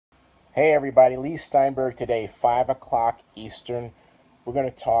Hey everybody, Leigh Steinberg today, 5 o'clock Eastern. We're going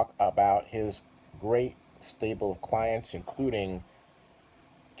to talk about his great stable of clients, including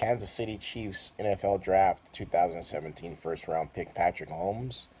Kansas City Chiefs NFL Draft 2017 first round pick Patrick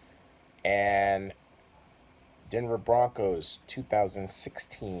Mahomes and Denver Broncos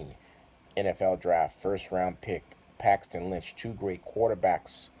 2016 NFL Draft first round pick Paxton Lynch. Two great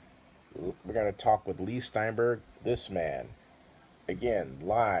quarterbacks. We're going to talk with Leigh Steinberg, this man, again,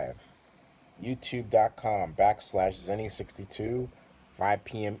 live youtube.com/Zennie62 5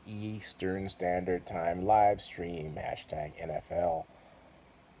 p.m. Eastern Standard Time live stream hashtag NFL.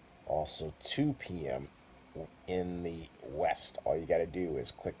 Also 2 p.m. in the West. All you got to do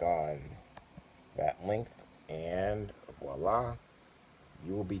is click on that link and voila,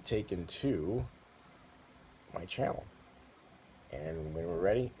 you will be taken to my channel. And when we're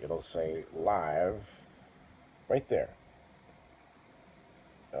ready, it'll say live right there.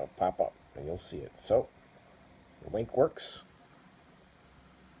 It'll pop up and you'll see it. So the link works.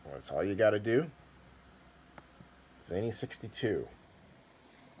 That's all you got to do. Zennie62,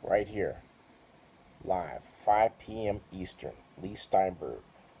 right here, live, 5 p.m. Eastern. Leigh Steinberg,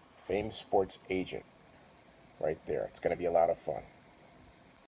 famed sports agent, right there. It's going to be a lot of fun.